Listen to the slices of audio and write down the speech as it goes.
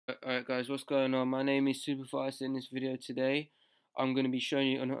Alright guys, what's going on? My name is Super for IOS. In this video today, I'm going to be showing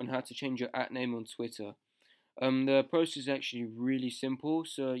you on how to change your @name on Twitter. The process is actually really simple,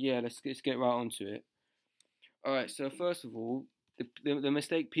 so yeah, let's get right onto it. Alright, so first of all, the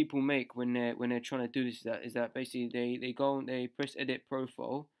mistake people make when they're trying to do this is that basically they go and they press edit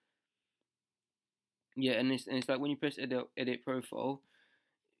profile. Yeah, and it's like when you press edit profile,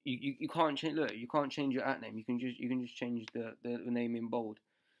 you can't change. Look, you can't change your @name. You can just change the name in bold.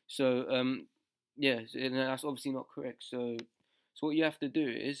 So yeah, and that's obviously not correct. So what you have to do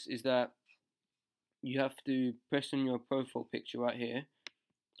is that you have to press on your profile picture right here.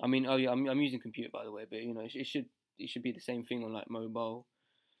 I mean, oh yeah, I'm using computer by the way, but you know it should be the same thing on like mobile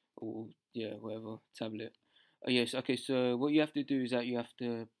or yeah, whatever, tablet. Yes, okay. So what you have to do is that you have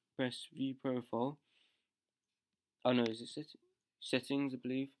to press view profile. Oh no, is it settings? I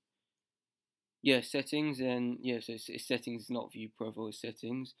believe. Yeah, settings, and yeah, so it's settings, not view profile, it's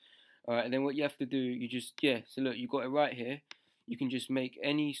settings. Alright, and then what you have to do, you just, yeah, so look, you got it right here. You can just make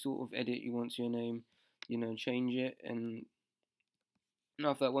any sort of edit you want to your name, you know, change it, and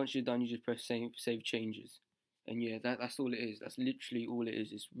after that, once you're done, you just press save changes. And yeah, that's all it is. That's literally all it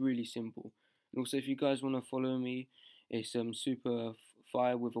is. It's really simple. And also, if you guys want to follow me, it's super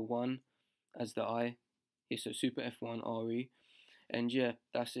fire with a 1 as the I. Yeah, so super F1RE. And yeah,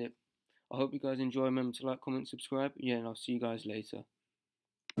 that's it. I hope you guys enjoy. Remember to like, comment, subscribe. Yeah, and I'll see you guys later.